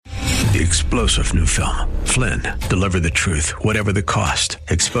The explosive new film, Flynn, deliver the truth, whatever the cost,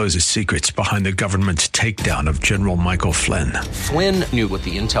 exposes secrets behind the government's takedown of General Michael Flynn. Flynn knew what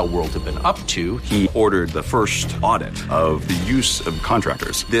the intel world had been up to. He ordered the first audit of the use of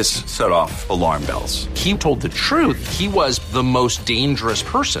contractors. This set off alarm bells. He told the truth. He was the most dangerous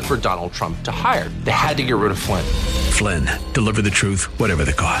person for Donald Trump to hire. They had to get rid of Flynn. Flynn, deliver the truth, whatever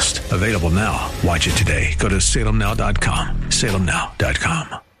the cost. Available now. Watch it today. Go to salemnow.com.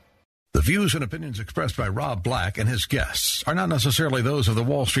 salemnow.com. The views and opinions expressed by Rob Black and his guests are not necessarily those of the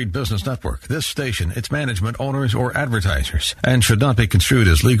Wall Street Business Network, this station, its management, owners, or advertisers, and should not be construed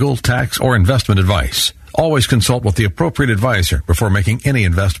as legal, tax, or investment advice. Always consult with the appropriate advisor before making any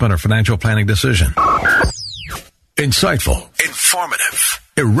investment or financial planning decision. Insightful, informative,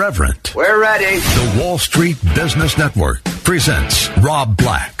 irreverent. We're ready. The Wall Street Business Network presents Rob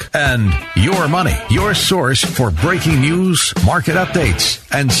Black and Your Money, your source for breaking news, market updates,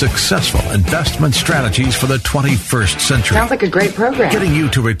 and successful investment strategies for the 21st century. Sounds like a great program. Getting you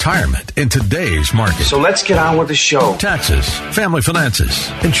to retirement in today's market. So let's get on with the show. Taxes, family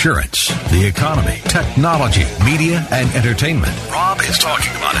finances, insurance, the economy, technology, media, and entertainment. Rob is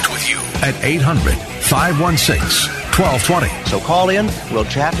talking about it with you at 800-516-1220. So call in, we'll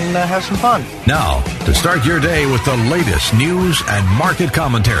chat and have some fun. Now, to start your day with the latest news and market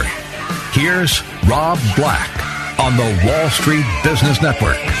commentary, here's Rob Black on the Wall Street Business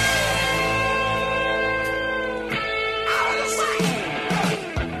Network.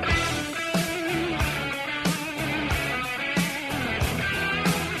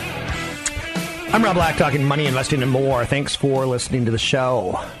 I'm Rob Black, talking money, investing, and more. Thanks for listening to the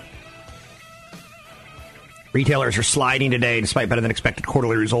show. Retailers are sliding today despite better than expected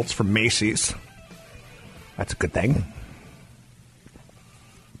quarterly results from Macy's. That's a good thing.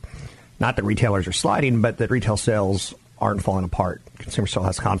 Not that retailers are sliding, but that retail sales aren't falling apart. Consumer still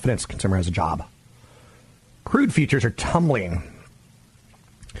has confidence. Consumer has a job. Crude futures are tumbling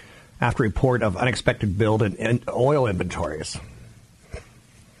after a report of unexpected build in oil inventories.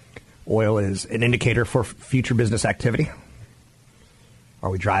 Oil is an indicator for future business activity. Are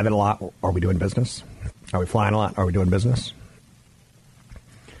we driving a lot? Are we doing business? Are we flying a lot? Are we doing business?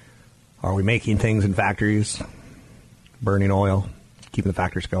 Are we making things in factories, burning oil, keeping the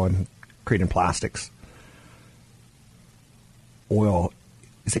factories going, creating plastics? Oil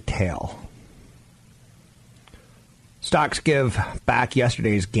is a tail. Stocks give back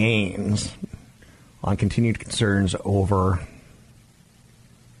yesterday's gains on continued concerns over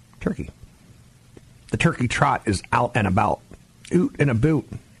turkey. The turkey trot is out and about. Oot and a boot.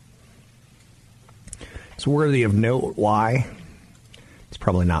 It's worthy of note. Why? It's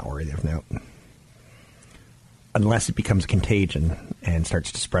probably not worthy of note. Unless it becomes a contagion and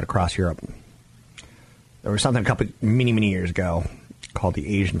starts to spread across Europe. There was something many years ago called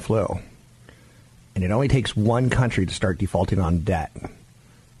the Asian flu. And it only takes one country to start defaulting on debt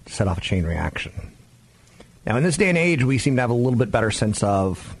to set off a chain reaction. Now, in this day and age, we seem to have a little bit better sense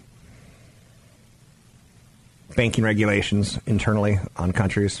of banking regulations internally on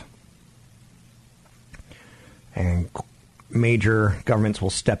countries. And major governments will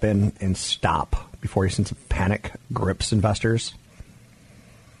step in and stop before a sense of panic grips investors.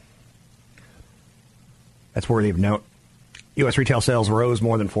 That's worthy of note. U.S. retail sales rose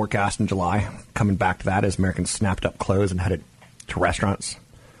more than forecast in July. Coming back to that as Americans snapped up clothes and headed to restaurants.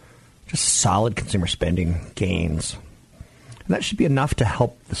 Just solid consumer spending gains. And that should be enough to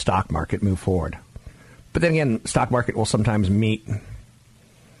help the stock market move forward. But then again, the stock market will sometimes meet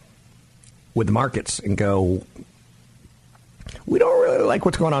with the markets and go, we don't really like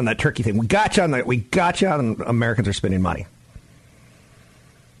what's going on in that turkey thing. We got you on that. We got you on. Americans are spending money.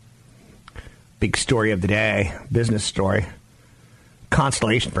 Big story of the day, business story.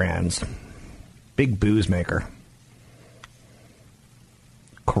 Constellation Brands, big booze maker.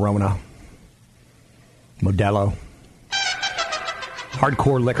 Corona, Modelo,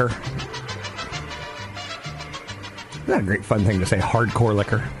 hardcore liquor. Isn't that a great fun thing to say, hardcore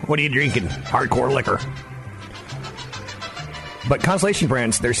liquor? What are you drinking? Hardcore liquor. But Constellation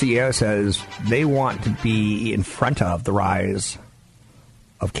Brands, their CEO says they want to be in front of the rise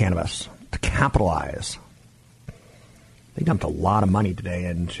of cannabis, to capitalize. They dumped a lot of money today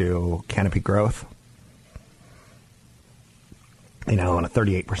into Canopy Growth. On a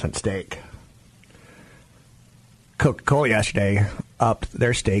 38% stake. Coca-Cola yesterday upped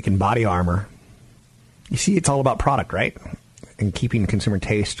their stake in Body Armor. You see, it's all about product, right? And keeping consumer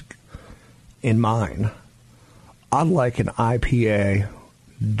taste in mind. Unlike an IPA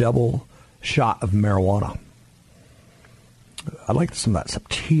double shot of marijuana. I like some of that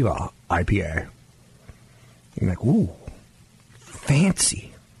Sativa IPA. You're like, ooh,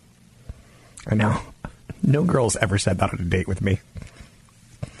 fancy. I know. No girl's ever said that on a date with me.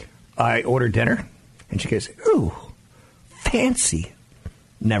 I ordered dinner, and she goes, ooh, fancy.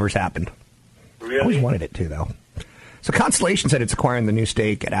 Never's happened. Really? I always wanted it to, though. So Constellation said it's acquiring the new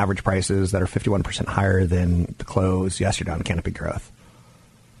stake at average prices that are 51% higher than the close yesterday on Canopy Growth.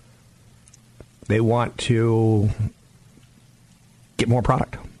 They want to get more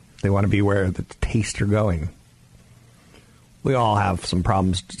product. They want to be where the tastes are going. We all have some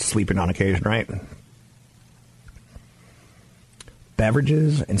problems sleeping on occasion, right?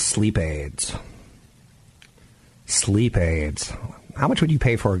 Beverages and sleep aids. Sleep aids. How much would you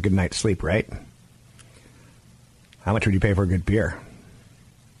pay for a good night's sleep, right? How much would you pay for a good beer?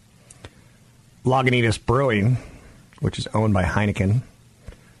 Lagunitas Brewing, which is owned by Heineken,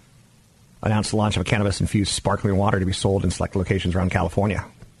 announced the launch of a cannabis-infused sparkling water to be sold in select locations around California.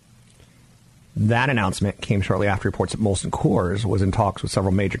 That announcement came shortly after reports that Molson Coors was in talks with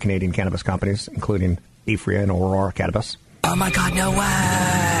several major Canadian cannabis companies, including Aphria and Aurora Cannabis. Oh my God, no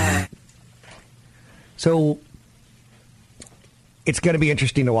way! So, it's going to be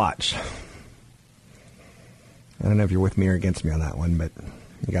interesting to watch. I don't know if you're with me or against me on that one, but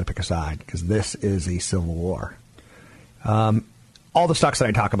you got to pick a side, because this is a civil war. All the stocks that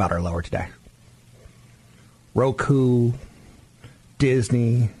I talk about are lower today. Roku,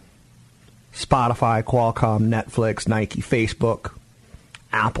 Disney, Spotify, Qualcomm, Netflix, Nike, Facebook,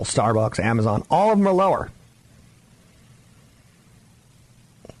 Apple, Starbucks, Amazon, all of them are lower.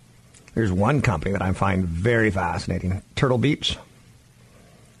 There's one company that I find very fascinating, Turtle Beach.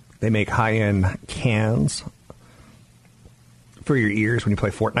 They make high-end cans for your ears when you play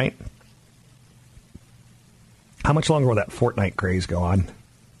Fortnite. How much longer will that Fortnite craze go on?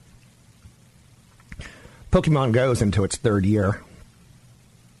 Pokemon Go is into its third year,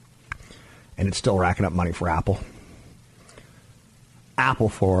 and it's still racking up money for Apple. Apple,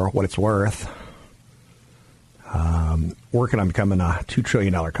 for what it's worth, working on becoming a $2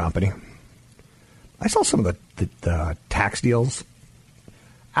 trillion company. I saw some of the tax deals.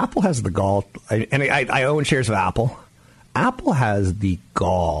 Apple has the gall, and I own shares of Apple. Apple has the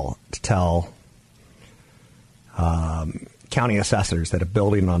gall to tell county assessors that a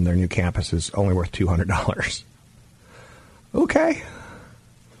building on their new campus is only worth $200. Okay.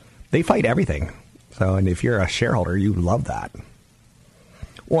 They fight everything. So, and if you're a shareholder, you love that.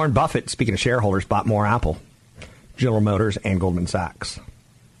 Warren Buffett, speaking of shareholders, bought more Apple, General Motors, and Goldman Sachs.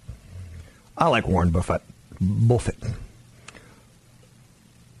 I like Warren Buffett.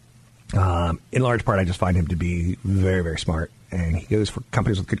 In large part, I just find him to be very, very smart, and he goes for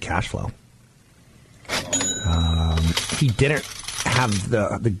companies with good cash flow. He didn't have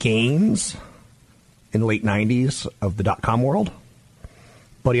the gains in the late 90s of the dot-com world,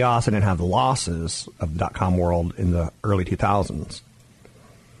 but he also didn't have the losses of the dot-com world in the early 2000s.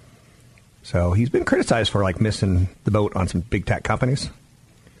 So he's been criticized for missing the boat on some big tech companies,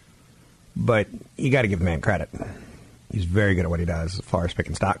 but you got to give the man credit. He's very good at what he does as far as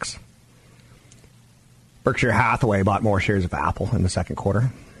picking stocks. Berkshire Hathaway bought more shares of Apple in the second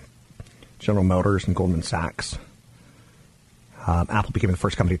quarter. General Motors and Goldman Sachs. Apple became the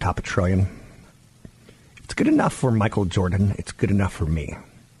first company to top $1 trillion. If it's good enough for Michael Jordan, it's good enough for me.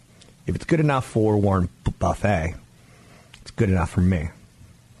 If it's good enough for Warren Buffett, it's good enough for me.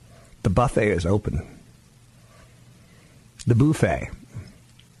 The buffet is open. The buffet.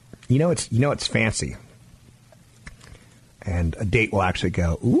 It's fancy. And a date will actually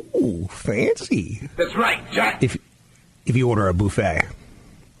go, ooh, fancy. That's right, Jack. If you order a buffet.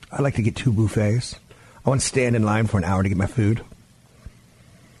 I like to get 2 buffets. I want to stand in line for an hour to get my food.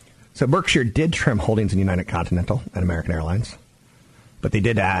 So Berkshire did trim holdings in United Continental and American Airlines. But he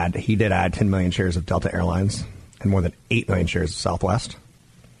did add 10 million shares of Delta Airlines and more than 8 million shares of Southwest.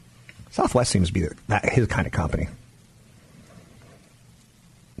 Southwest seems to be his kind of company.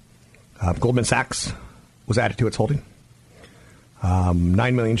 Goldman Sachs was added to its holding.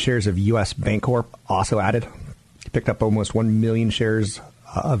 9 million shares of U.S. Bancorp also added. He picked up almost 1 million shares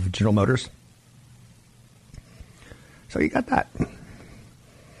of General Motors. So you got that.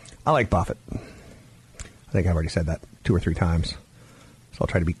 I like Buffett. I think I've already said that 2 or 3 times. So I'll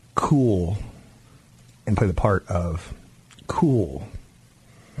try to be cool and play the part of cool.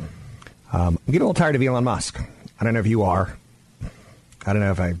 I'm getting a little tired of Elon Musk. I don't know if you are. I don't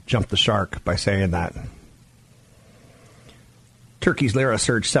know if I jumped the shark by saying that. Turkey's lira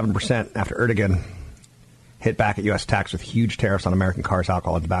surged 7% after Erdogan hit back at U.S. tax with huge tariffs on American cars,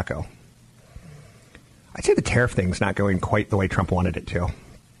 alcohol, and tobacco. I'd say the tariff thing's not going quite the way Trump wanted it to.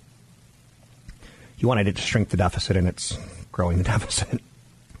 He wanted it to shrink the deficit, and it's growing the deficit.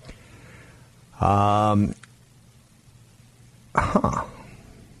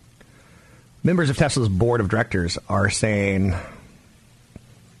 Members of Tesla's board of directors are saying,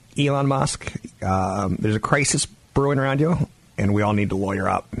 Elon Musk, there's a crisis brewing around you, and we all need to lawyer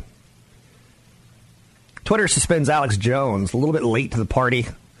up. Twitter suspends Alex Jones, a little bit late to the party,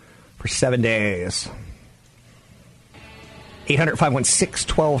 for 7 days.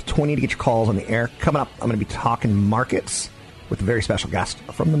 800-516-1220 to get your calls on the air. Coming up, I'm going to be talking markets with a very special guest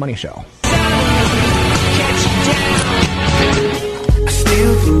from The Money Show. I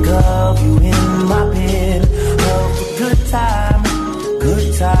still think of you in my bed. Oh, good time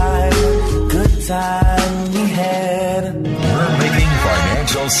we had. We're making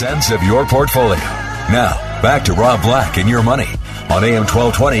financial sense of your portfolio. Now, back to Rob Black and Your Money on AM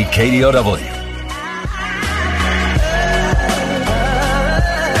 1220 KDOW.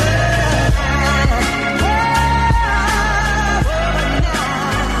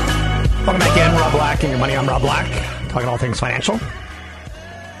 Welcome back in, Rob Black and Your Money. I'm Rob Black, talking all things financial.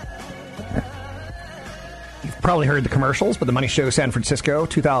 You've probably heard the commercials, but the Money Show San Francisco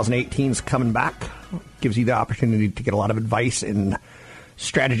 2018 is coming back. Gives you the opportunity to get a lot of advice and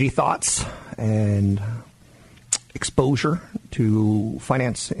strategy thoughts and exposure to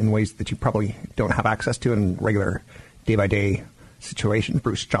finance in ways that you probably don't have access to in regular day-by-day situations.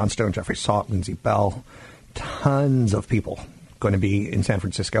 Bruce Johnstone, Jeffrey Salt, Lindsay Bell, tons of people going to be in San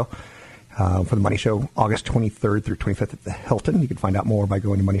Francisco for the Money Show, August 23rd through 25th at the Hilton. You can find out more by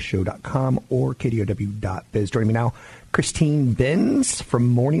going to moneyshow.com or kdow.biz. Joining me now, Christine Benz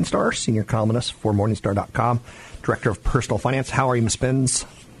from Morningstar, senior columnist for Morningstar.com, director of personal finance. How are you, Ms. Benz?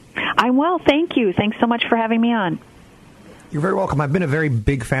 I'm well, thank you. Thanks so much for having me on. You're very welcome. I've been a very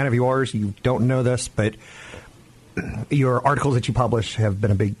big fan of yours. You don't know this, but your articles that you publish have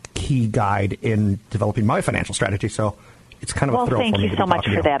been a big key guide in developing my financial strategy. So it's kind of a thrill for me. Well, thank you so much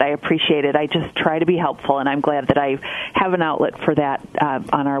for that. I appreciate it. I just try to be helpful, and I'm glad that I have an outlet for that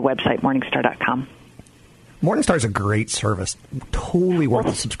on our website, Morningstar.com. Morningstar is a great service. Totally worth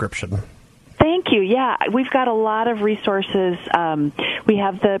the subscription. Thank you. Yeah, we've got a lot of resources. We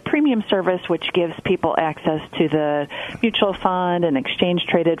have the premium service, which gives people access to the mutual fund and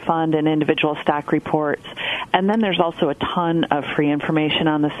exchange-traded fund and individual stock reports. And then there's also a ton of free information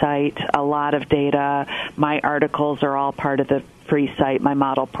on the site, a lot of data. My articles are all part of the free site. My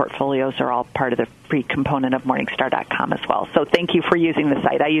model portfolios are all part of the free component of Morningstar.com as well. So thank you for using the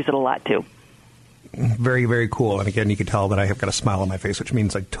site. I use it a lot, too. Very, very cool. And again, you can tell that I have got a smile on my face, which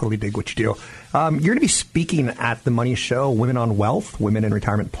means I totally dig what you do. You're going to be speaking at the Money Show, Women on Wealth, Women in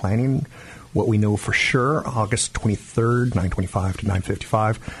Retirement Planning, What We Know for Sure, August 23rd, 9:25 to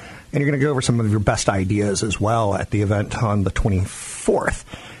 9:55. And you're going to go over some of your best ideas as well at the event on the 24th.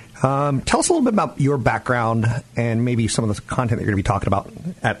 Tell us a little bit about your background and maybe some of the content that you're going to be talking about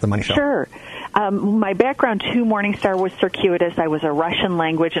at the Money Show. Sure. My background to Morningstar was circuitous. I was a Russian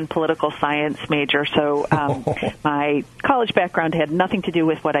language and political science major, so my college background had nothing to do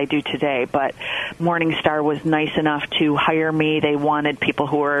with what I do today, but Morningstar was nice enough to hire me. They wanted people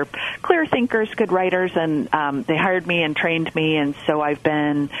who were clear thinkers, good writers, and they hired me and trained me, and so I've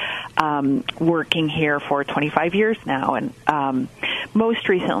been working here for 25 years now, and most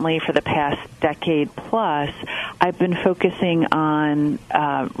recently, for the past decade plus, I've been focusing on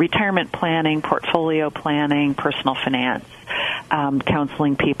retirement planning, portfolio planning, personal finance,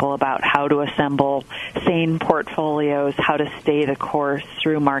 counseling people about how to assemble sane portfolios, how to stay the course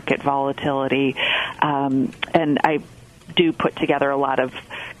through market volatility. And I do put together a lot of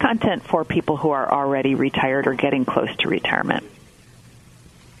content for people who are already retired or getting close to retirement.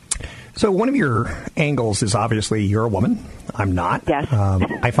 So one of your angles is obviously you're a woman. I'm not. Yes.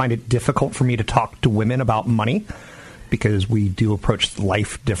 I find it difficult for me to talk to women about money because we do approach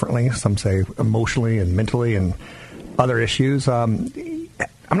life differently. Some say emotionally and mentally and other issues. I'm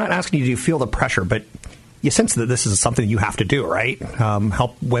not asking you to feel the pressure, but you sense that this is something you have to do, right?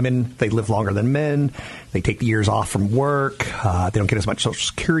 Help women. They live longer than men. They take the years off from work. They don't get as much Social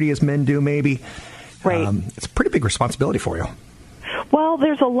Security as men do, maybe. Right. It's a pretty big responsibility for you. Well,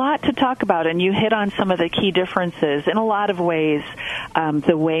 there's a lot to talk about, and you hit on some of the key differences. In a lot of ways,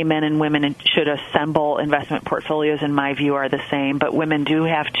 the way men and women should assemble investment portfolios, in my view, are the same, but women do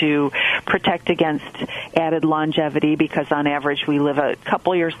have to protect against added longevity because, on average, we live a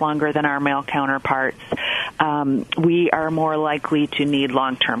couple years longer than our male counterparts. We are more likely to need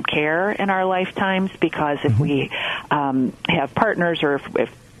long-term care in our lifetimes because if we have partners or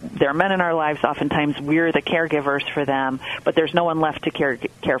if there are men in our lives, oftentimes we're the caregivers for them, but there's no one left to care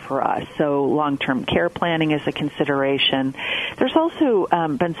for us. So long-term care planning is a consideration. There's also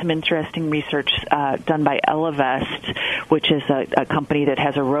been some interesting research done by Ellevest, which is a company that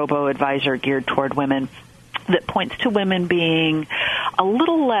has a robo-advisor geared toward women, that points to women being a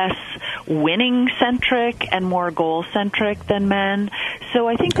little less winning-centric and more goal-centric than men. So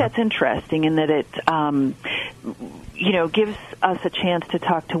I think that's interesting in that it, gives us a chance to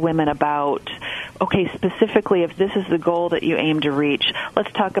talk to women about, okay, specifically if this is the goal that you aim to reach,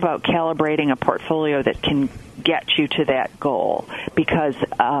 let's talk about calibrating a portfolio that can get you to that goal, because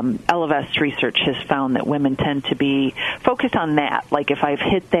Ellevest research has found that women tend to be focused on that. Like if I've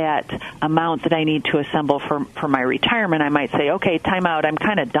hit that amount that I need to assemble for my retirement, I might say, okay, time out, I'm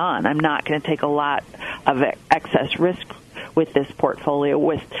kind of done. I'm not going to take a lot of excess risk with this portfolio,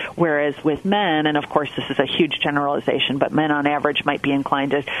 whereas with men, and of course this is a huge generalization, but men on average might be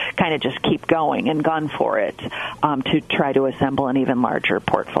inclined to kind of just keep going and gun for it to try to assemble an even larger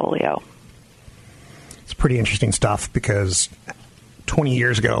portfolio. It's pretty interesting stuff, because 20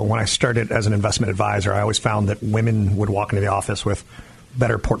 years ago when I started as an investment advisor, I always found that women would walk into the office with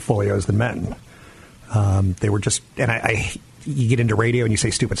better portfolios than men. They were just, and you get into radio and you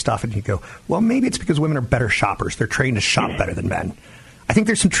say stupid stuff and you go, well, maybe it's because women are better shoppers. They're trained to shop better than men. I think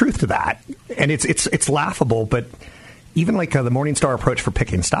there's some truth to that. And it's laughable, but even like the Morningstar approach for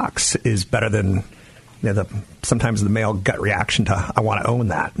picking stocks is better than sometimes the male gut reaction to, I want to own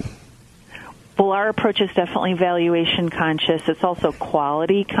that. Well, our approach is definitely valuation conscious. It's also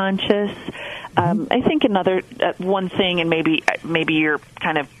quality conscious. I think another one thing, and maybe you're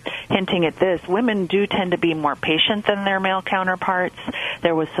kind of hinting at this, women do tend to be more patient than their male counterparts.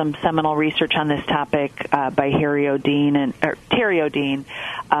 There was some seminal research on this topic by Terry O'Dean and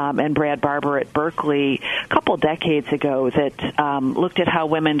Brad Barber at Berkeley a couple decades ago that looked at how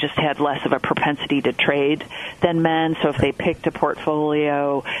women just had less of a propensity to trade than men. So if they picked a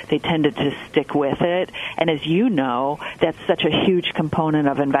portfolio, they tended to stick with it. And as you know, that's such a huge component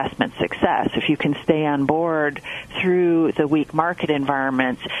of investment success. If you can stay on board through the weak market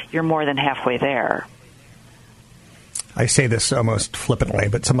environments, you're more than halfway there. I say this almost flippantly,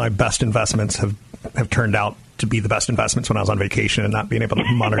 but some of my best investments have turned out to be the best investments when I was on vacation and not being able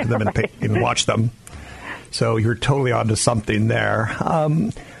to monitor them and watch them. So you're totally onto something there.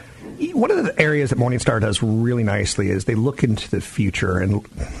 One of the areas that Morningstar does really nicely is they look into the future and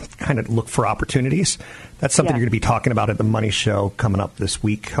kind of look for opportunities. That's something you're going to be talking about at the Money Show coming up this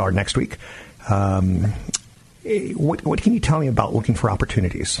week or next week. What can you tell me about looking for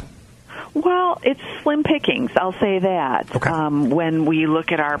opportunities? Well, it's slim pickings, I'll say that. Okay. When we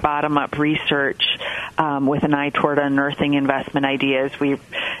look at our bottom-up research with an eye toward unearthing investment ideas,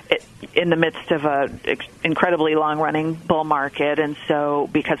 in the midst of a incredibly long-running bull market, and so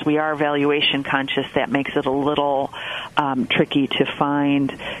because we are valuation conscious, that makes it a little tricky to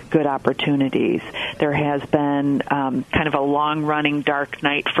find good opportunities. There has been kind of a long-running dark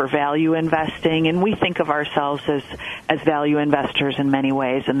night for value investing, and we think of ourselves as value investors in many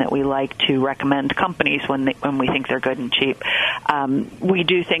ways, and that we like to recommend companies when we think they're good and cheap. We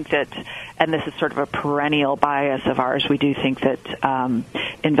do think that, and this is sort of a perennial bias of ours, we do think that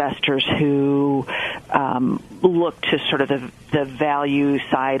investors who look to sort of the value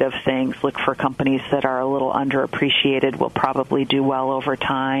side of things, look for companies that are a little underappreciated, will probably do well over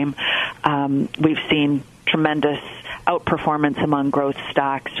time. We've seen tremendous outperformance among growth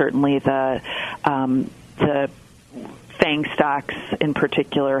stocks. Certainly the FANG stocks in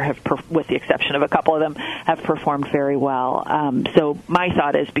particular have, with the exception of a couple of them, have performed very well. So my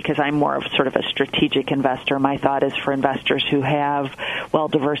thought is, because I'm more of sort of a strategic investor, my thought is for investors who have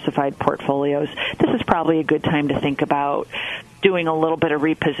well-diversified portfolios, this is probably a good time to think about doing a little bit of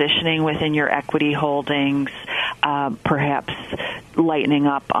repositioning within your equity holdings, perhaps lightening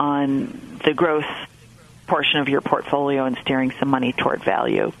up on the growth portion of your portfolio and steering some money toward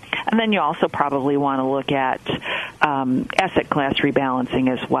value. And then you also probably want to look at asset class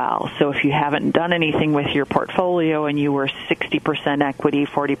rebalancing as well. So if you haven't done anything with your portfolio and you were 60% equity,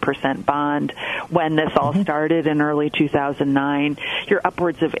 40% bond when this all started in early 2009, you're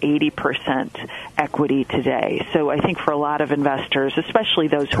upwards of 80% equity today. So I think for a lot of investors, especially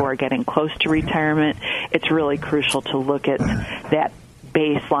those who are getting close to retirement, it's really crucial to look at that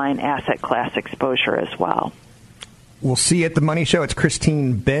baseline asset class exposure as well. We'll see you at the Money Show. It's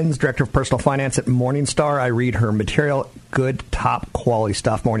Christine Benz, Director of Personal Finance at Morningstar. I read her material. Good, top quality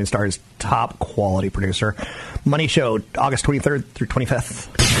stuff. Morningstar is top quality producer. Money Show, August 23rd through 25th.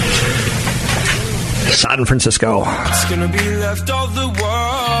 San Francisco. What's gonna be left of the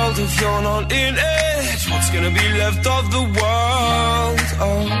world if you're not in it? What's gonna be left of the world?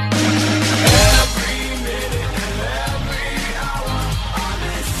 Oh.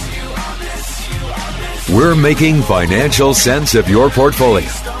 We're making financial sense of your portfolio.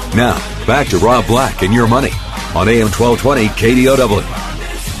 Now, back to Rob Black and Your Money on AM 1220 KDOW. If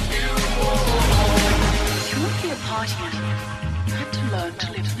you want to be a party animal, you have to learn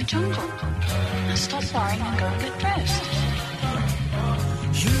to live in the jungle. Now stop worrying and go and get dressed.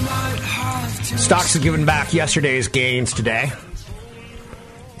 Stocks have given back yesterday's gains today.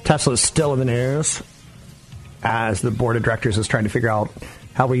 Tesla is still in the news as the board of directors is trying to figure out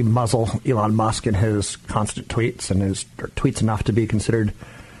how we muzzle Elon Musk and his constant tweets, and his tweets enough to be considered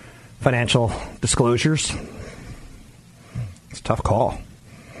financial disclosures. It's a tough call.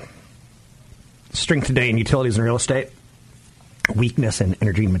 Strength today in utilities and real estate. Weakness in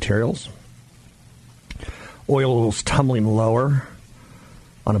energy and materials. Oil's tumbling lower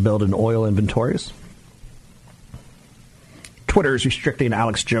on a build in oil inventories. Twitter is restricting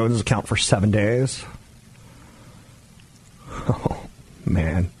Alex Jones' account for 7 days. Oh,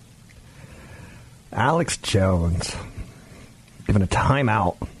 man. Alex Jones given a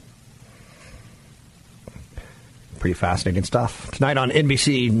timeout. Pretty fascinating stuff. Tonight on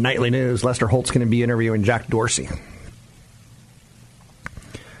NBC Nightly News, Lester Holt's going to be interviewing Jack Dorsey.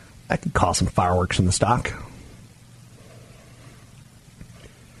 That could cause some fireworks in the stock.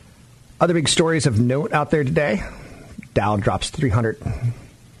 Other big stories of note out there today. Dow drops 300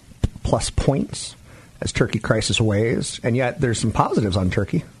 plus points as Turkey crisis weighs. And yet there's some positives on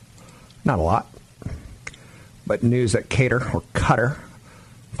Turkey. Not a lot. But news that Qatar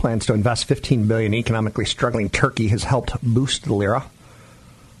plans to invest $15 billion in economically struggling Turkey has helped boost the lira,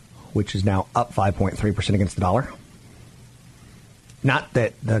 which is now up 5.3% against the dollar. Not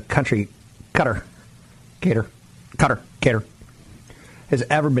that the country Qatar has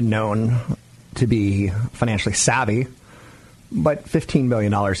ever been known to be financially savvy, but $15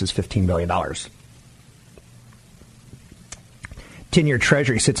 billion is $15 billion. 10-year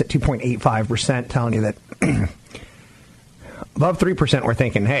Treasury sits at 2.85%, telling you that above 3%, we're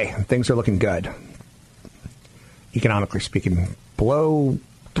thinking, hey, things are looking good. Economically speaking, below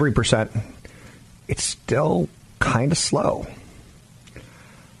 3%, it's still kind of slow.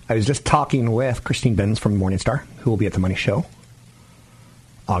 I was just talking with Christine Benz from Morningstar, who will be at the Money Show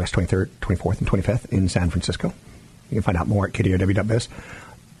August 23rd, 24th, and 25th in San Francisco. You can find out more at KDOW.biz.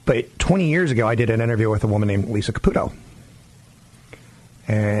 But 20 years ago, I did an interview with a woman named Lisa Caputo.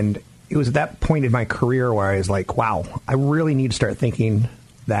 And it was at that point in my career where I was like, wow, I really need to start thinking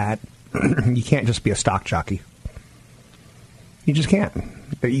that you can't just be a stock jockey. You just can't.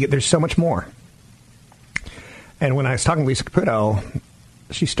 There's so much more. And when I was talking to Lisa Caputo,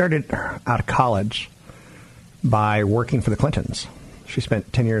 she started out of college by working for the Clintons. She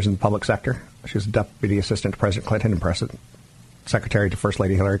spent 10 years in the public sector. She was deputy assistant to President Clinton and secretary to First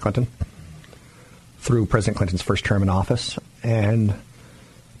Lady Hillary Clinton through President Clinton's first term in office. And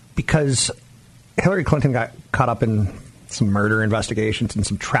because Hillary Clinton got caught up in some murder investigations and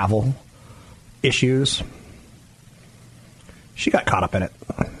some travel issues, she got caught up in it.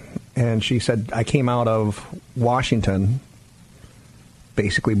 And she said, I came out of Washington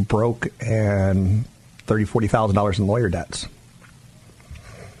basically broke and $30,000, $40,000 in lawyer debts.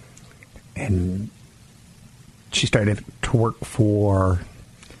 And she started to work for,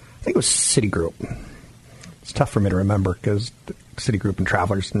 I think it was Citigroup. It's tough for me to remember because Citigroup and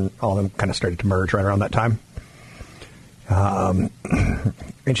Travelers and all of them kind of started to merge right around that time.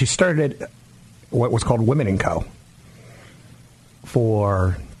 And she started what was called Women & Co.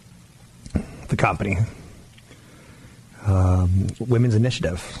 for the company. Women's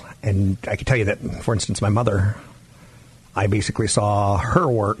Initiative. And I can tell you that, for instance, my mother, I basically saw her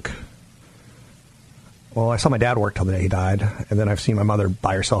work. Well, I saw my dad work till the day he died, and then I've seen my mother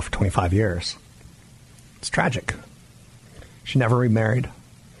by herself for 25 years. It's tragic. She never remarried.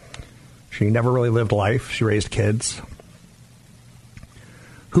 She never really lived life. She raised kids.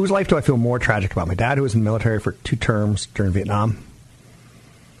 Whose life do I feel more tragic about? My dad, who was in the military for 2 terms during Vietnam,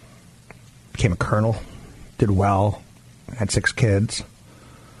 became a colonel, did well, had 6 kids,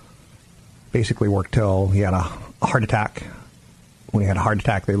 basically worked till he had a heart attack. When he had a heart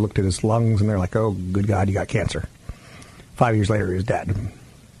attack, they looked at his lungs and they're like, oh, good God, you got cancer. 5 years later, he was dead.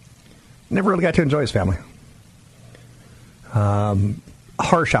 Never really got to enjoy his family.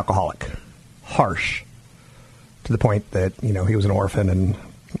 Harsh alcoholic. Harsh. To the point that, he was an orphan, and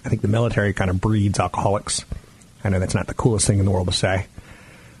I think the military kind of breeds alcoholics. I know that's not the coolest thing in the world to say,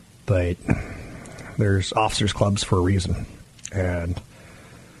 but there's officers' clubs for a reason. And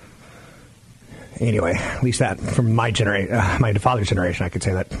anyway, at least that from my father's generation, I could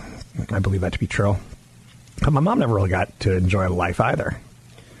say that I believe that to be true. But my mom never really got to enjoy life either.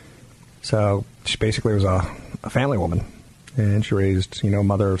 So she basically was a family woman, and she raised,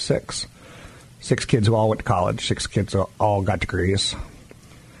 mother of 6. 6 kids who all went to college. 6 kids who all got degrees.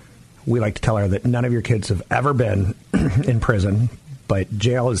 We like to tell her that none of your kids have ever been in prison, but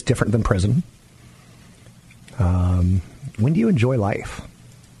jail is different than prison. When do you enjoy life?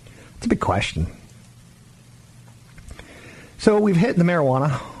 It's a big question. So we've hit the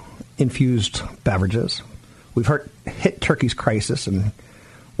marijuana-infused beverages. We've hit Turkey's crisis and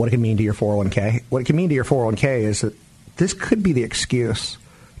what it can mean to your 401k. What it can mean to your 401k is that this could be the excuse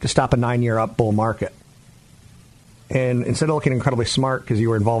to stop a 9-year up bull market. And instead of looking incredibly smart because you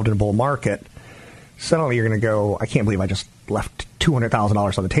were involved in a bull market, suddenly you're going to go, I can't believe I just left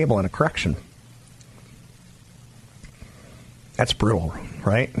 $200,000 on the table in a correction. That's brutal,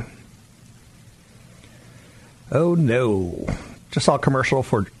 right? Oh, no. Just saw a commercial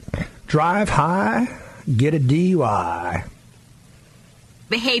for Drive High, Get a DUI.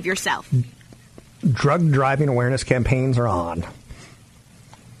 Behave yourself. Drug driving awareness campaigns are on.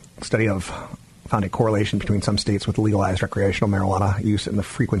 Study of found a correlation between some states with legalized recreational marijuana use and the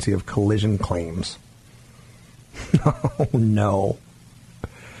frequency of collision claims. Oh, no.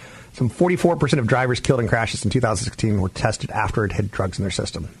 Some 44% of drivers killed in crashes in 2016 were tested after it had drugs in their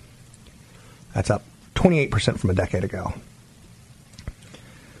system. That's up 28% from a decade ago.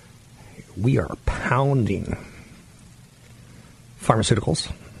 We are pounding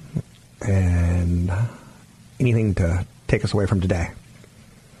pharmaceuticals and anything to take us away from today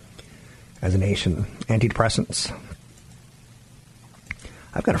as a nation. Antidepressants.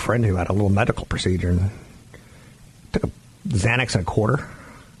 I've got a friend who had a little medical procedure and took a Xanax and a quarter,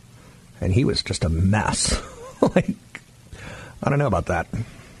 and he was just a mess. I don't know about that.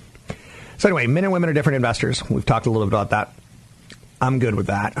 So anyway, men and women are different investors. We've talked a little bit about that. I'm good with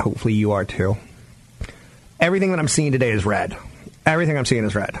that. Hopefully you are too. Everything that I'm seeing today is red. Everything I'm seeing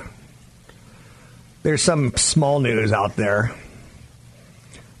is red. There's some small news out there.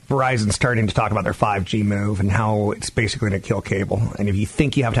 Verizon's starting to talk about their 5G move and how it's basically going to kill cable. And if you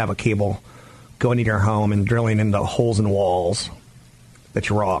think you have to have a cable going into your home and drilling into holes in walls, that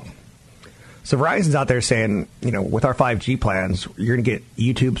you're wrong. So Verizon's out there saying, with our 5G plans, you're going to get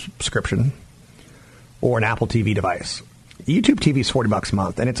YouTube subscription or an Apple TV device. YouTube TV is $40 a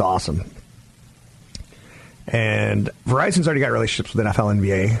month, and it's awesome. And Verizon's already got relationships with NFL and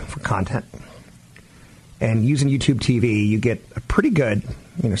NBA for content. And using YouTube TV, you get a pretty good,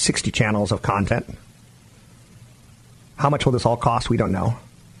 60 channels of content. How much will this all cost? We don't know.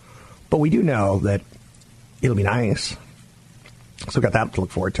 But we do know that it'll be nice. So we've got that to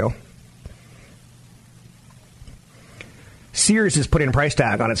look forward to. Sears is putting a price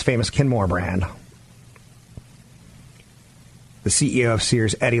tag on its famous Kenmore brand. The CEO of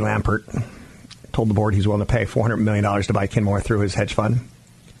Sears, Eddie Lampert, told the board he's willing to pay $400 million to buy Kenmore through his hedge fund.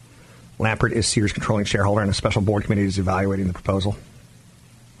 Lampert is Sears' controlling shareholder, and a special board committee is evaluating the proposal.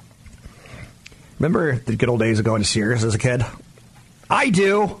 Remember the good old days of going to Sears as a kid? I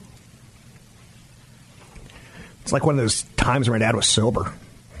do. It's like one of those times where my dad was sober.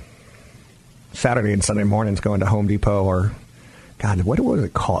 Saturday and Sunday mornings going to Home Depot or, God, what was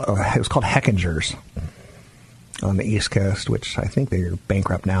it called? It was called Hechinger's on the East Coast, which I think they're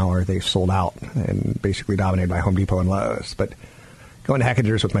bankrupt now or they've sold out and basically dominated by Home Depot and Lowe's. But going to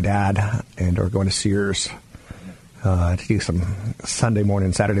Hechinger's with my dad or going to Sears to do some Sunday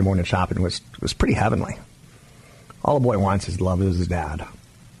morning, Saturday morning shopping was pretty heavenly. All the boy wants is love is his dad.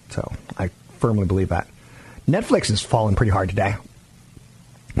 So I firmly believe that. Netflix has fallen pretty hard today.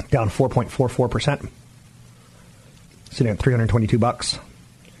 Down 4.44%. Sitting at $322.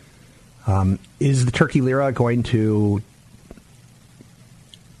 Is the Turkey lira going to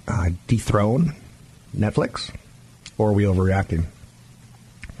dethrone Netflix? Or are we overreacting?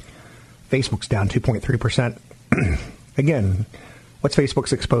 Facebook's down 2.3%. Again, what's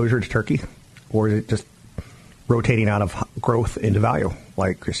Facebook's exposure to Turkey? Or is it just rotating out of growth into value,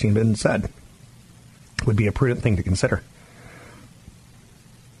 like Christine Biden said? Would be a prudent thing to consider.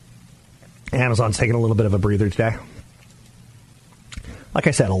 Amazon's taking a little bit of a breather today. Like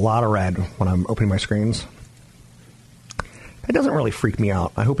I said, a lot of red when I'm opening my screens. It doesn't really freak me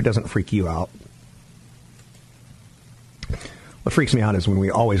out. I hope it doesn't freak you out. What freaks me out is when we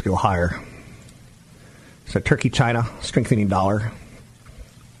always go higher. So Turkey, China, strengthening dollar.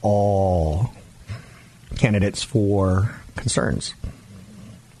 All candidates for concerns.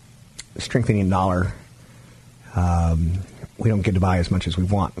 Strengthening dollar. We don't get to buy as much as we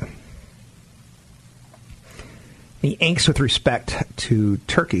want. The angst with respect to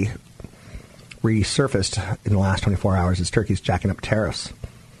Turkey resurfaced in the last 24 hours as Turkey's jacking up tariffs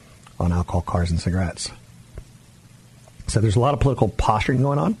on alcohol, cars, and cigarettes. So there's a lot of political posturing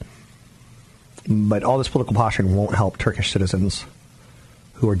going on, but all this political posturing won't help Turkish citizens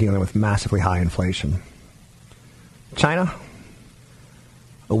who are dealing with massively high inflation. China,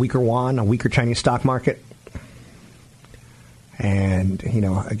 a weaker yuan, a weaker Chinese stock market, and,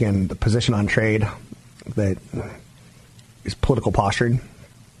 again, the position on trade that is political posturing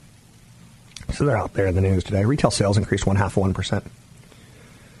So they're out there in the news today. Retail sales increased 0.5%.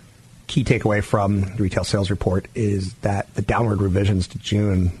 Key takeaway from the retail sales report is that the downward revisions to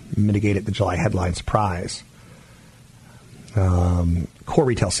June mitigated the July headline surprise. Core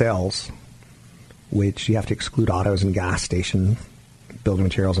retail sales, which you have to exclude autos and gas station, building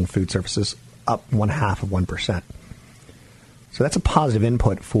materials and food services, up 0.5%. So that's a positive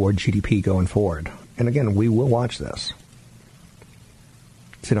input for GDP going forward. And again, we will watch this.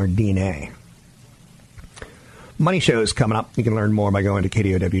 It's in our DNA. Money shows coming up. You can learn more by going to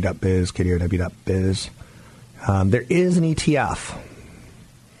kdow.biz, kdow.biz. There is an ETF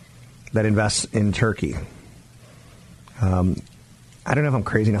that invests in Turkey. I don't know if I'm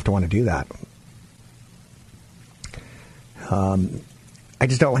crazy enough to want to do that. I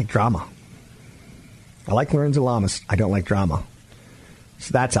just don't like drama. I like Lorenzo Lamas. I don't like drama.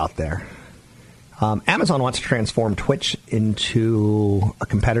 So that's out there. Amazon wants to transform Twitch into a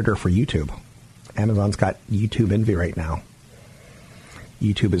competitor for YouTube. Amazon's got YouTube envy right now.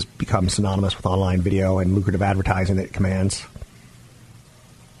 YouTube has become synonymous with online video and lucrative advertising that it commands.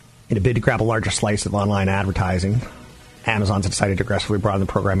 In a bid to grab a larger slice of online advertising, Amazon's decided to aggressively broaden the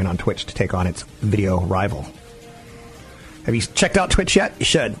programming on Twitch to take on its video rival. Have you checked out Twitch yet? You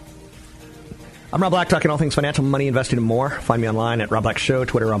should. I'm Rob Black, talking all things financial, money, investing, and more. Find me online at Rob Black Show,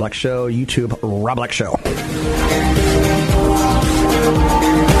 Twitter, Rob Black Show, YouTube, Rob Black Show.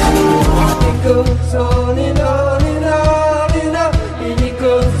 It goes on and on and on and on, and it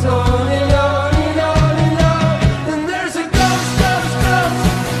goes on and on and on and on. And there's a ghost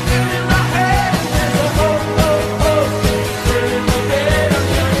in my head. There's a in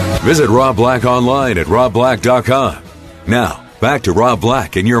my bed. Visit Rob Black online at robblack.com. Now, back to Rob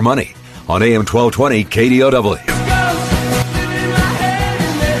Black and Your Money on AM 1220 KDOW.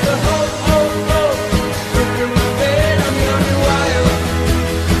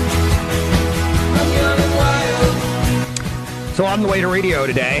 So on the way to radio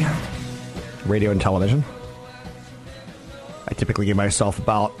today, radio and television, I typically give myself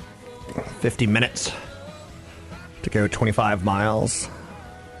about 50 minutes to go 25 miles.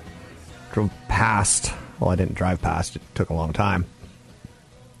 Drove past, well, I didn't drive past, it took a long time.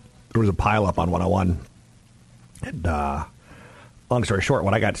 There was a pileup on 101. And long story short,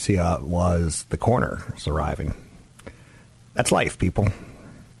 what I got to see was the coroners arriving. That's life, people.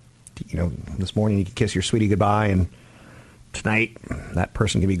 You know, this morning you could kiss your sweetie goodbye, and tonight, that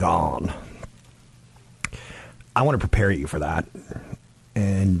person can be gone. I want to prepare you for that.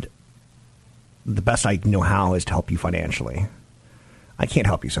 And the best I know how is to help you financially. I can't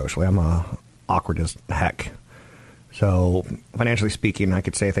help you socially. I'm awkward as heck. So, financially speaking, I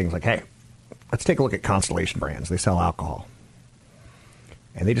could say things like, hey, let's take a look at Constellation Brands. They sell alcohol.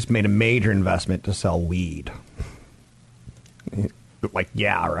 And they just made a major investment to sell weed. Like,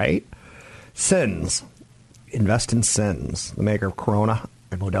 yeah, right? Sins. Invest in Sins, the maker of Corona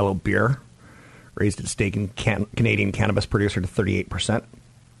and Modelo beer, raised its stake in Canadian cannabis producer to 38%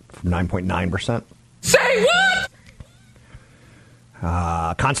 from 9.9%. Say what?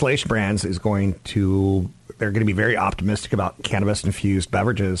 Constellation Brands is they're going to be very optimistic about cannabis-infused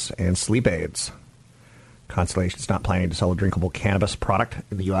beverages and sleep aids. Constellation's not planning to sell a drinkable cannabis product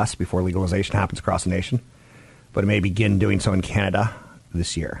in the U.S. before legalization happens across the nation, but it may begin doing so in Canada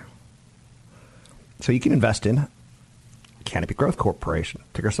this year. So you can invest in Canopy Growth Corporation,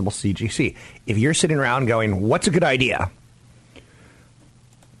 ticker symbol CGC. If you're sitting around going, what's a good idea?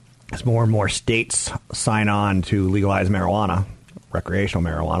 As more and more states sign on to legalize marijuana, recreational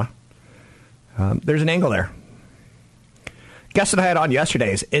marijuana, there's an angle there. Guest that I had on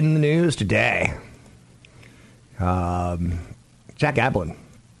yesterday is in the news today. Jack Ablin.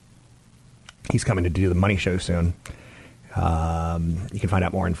 He's coming to do the money show soon. You can find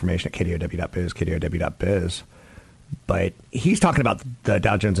out more information at kdow.biz, kdow.biz. But he's talking about the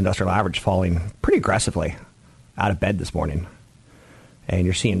Dow Jones Industrial Average falling pretty aggressively out of bed this morning. And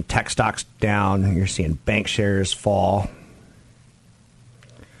you're seeing tech stocks down. You're seeing bank shares fall.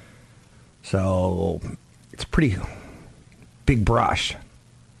 So it's a pretty big brush.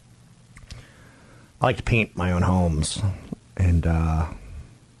 I like to paint my own homes. And there's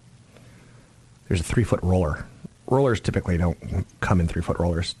a 3-foot roller. Rollers typically don't come in 3-foot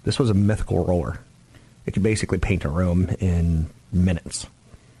rollers. This was a mythical roller. It could basically paint a room in minutes.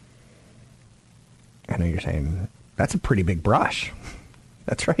 I know you're saying, that's a pretty big brush.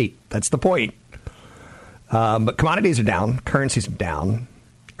 That's right. That's the point. But commodities are down. Currencies are down.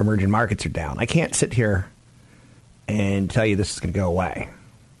 Emerging markets are down. I can't sit here and tell you this is going to go away.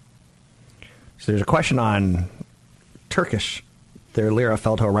 So there's a question on Turkish. Their lira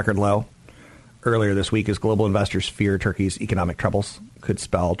fell to a record low earlier this week as global investors fear Turkey's economic troubles could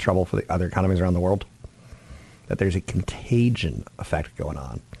spell trouble for the other economies around the world. That there's a contagion effect going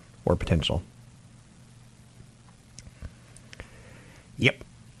on, or potential. Yep.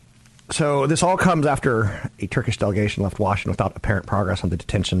 So this all comes after a Turkish delegation left Washington without apparent progress on the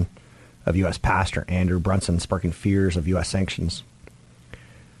detention of U.S. pastor Andrew Brunson, sparking fears of U.S. sanctions.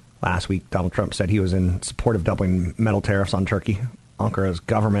 Last week, Donald Trump said he was in support of doubling metal tariffs on Turkey. Ankara's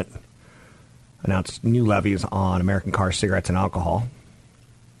government announced new levies on American cars, cigarettes, and alcohol.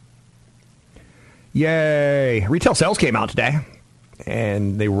 Yay! Retail sales came out today,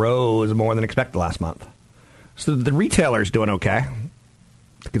 and they rose more than expected last month. So the retailer's doing okay.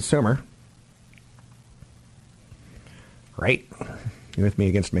 The consumer. Right? You're with me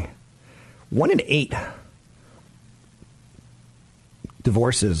against me. 1 in 8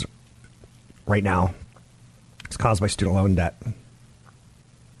 divorces right now is caused by student loan debt.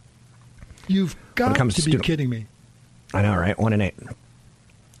 You've got to be kidding me. I know, right? 1 in 8.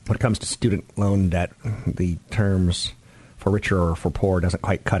 When it comes to student loan debt, the terms for richer or for poor doesn't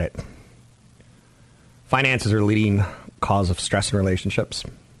quite cut it. Finances are the leading cause of stress in relationships.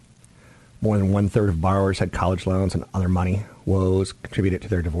 More than 1/3 of borrowers had college loans and other money woes contributed to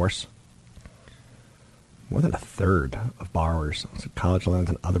their divorce. More than 1/3 of borrowers said college loans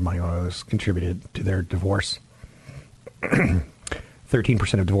and other money woes contributed to their divorce.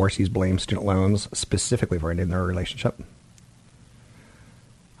 13% of divorcees blame student loans specifically for ending their relationship.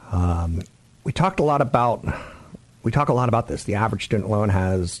 We talk a lot about this. The average student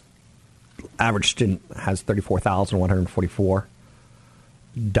has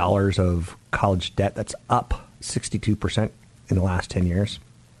 $34,144 of college debt. That's up 62% in the last 10 years.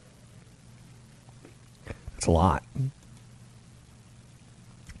 That's a lot.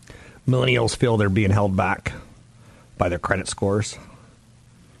 Millennials feel they're being held back by their credit scores,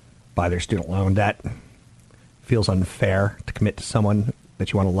 by their student loan debt. Feels unfair to commit to someone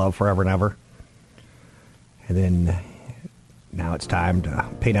that you want to love forever and ever. And then now it's time to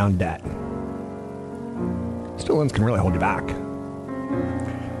pay down debt. Student loans can really hold you back.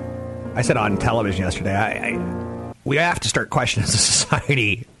 I said on television yesterday, we have to start questioning as a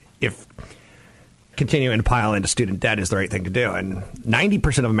society if continuing to pile into student debt is the right thing to do. And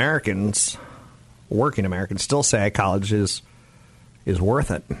 90% of Americans, working Americans, still say college is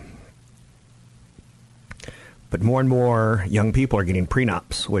worth it. But more and more young people are getting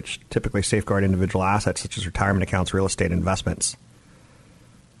prenups, which typically safeguard individual assets such as retirement accounts, real estate investments.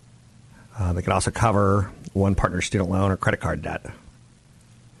 They can also cover one partner's student loan or credit card debt.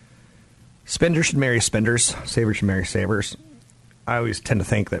 Spenders should marry spenders. Savers should marry savers. I always tend to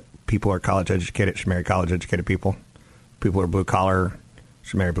think that people who are college educated should marry college educated people. People who are blue collar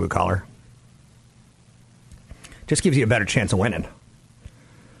should marry blue collar. Just gives you a better chance of winning.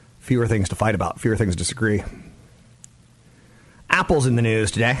 Fewer things to fight about, fewer things to disagree. Apple's in the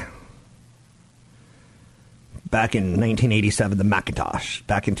news today. Back in 1987, the Macintosh.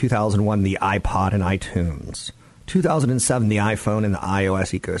 Back in 2001, the iPod and iTunes. 2007, the iPhone and the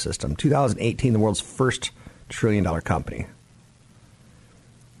iOS ecosystem. 2018, the world's first trillion-dollar company.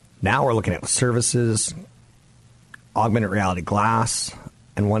 Now we're looking at services, augmented reality glass,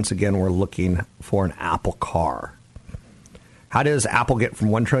 and once again, we're looking for an Apple car. How does Apple get from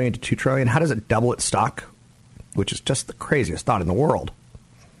 $1 trillion to $2 trillion? How does it double its stock? Which is just the craziest thought in the world.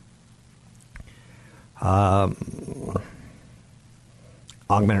 Augmented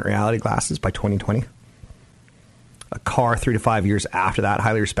reality glasses by 2020. A car 3 to 5 years after that.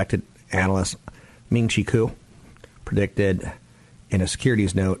 Highly respected analyst Ming-Chi Kuo predicted in a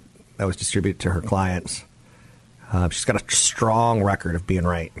securities note that was distributed to her clients. She's got a strong record of being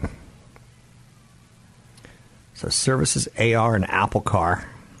right. So services, AR, and Apple car.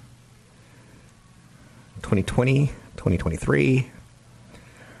 2020, 2023.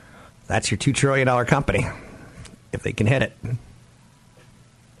 That's your $2 trillion company, if they can hit it.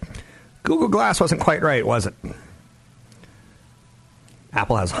 Google Glass wasn't quite right, was it?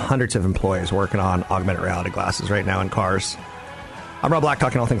 Apple has hundreds of employees working on augmented reality glasses right now in cars. I'm Rob Black,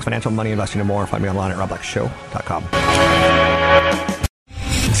 talking all things financial, money, investing, and more. Find me online at robblackshow.com.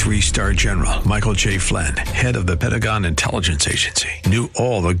 3-star General Michael J. Flynn, head of the Pentagon Intelligence Agency, knew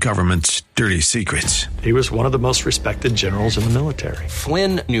all the government's dirty secrets. He was one of the most respected generals in the military.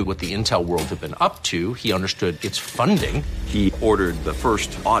 Flynn knew what the intel world had been up to. He understood its funding. He ordered the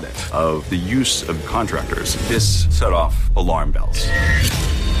first audit of the use of contractors. This set off alarm bells.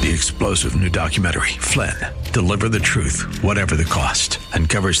 The explosive new documentary, Flynn, Deliver the Truth, Whatever the Cost,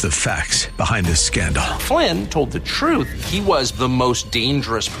 uncovers the facts behind this scandal. Flynn told the truth. He was the most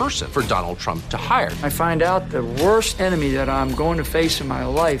dangerous person for Donald Trump to hire. I find out the worst enemy that I'm going to face in my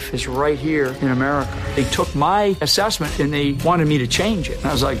life is right here in America. They took my assessment and they wanted me to change it. And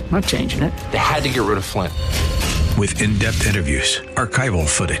I was like, I'm not changing it. They had to get rid of Flynn. With in-depth interviews, archival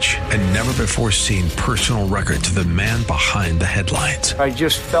footage, and never-before-seen personal records of the man behind the headlines. I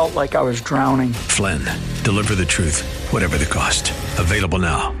just felt like I was drowning. Flynn, Deliver the Truth, Whatever the Cost. Available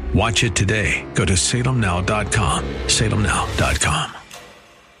now. Watch it today. Go to salemnow.com. salemnow.com.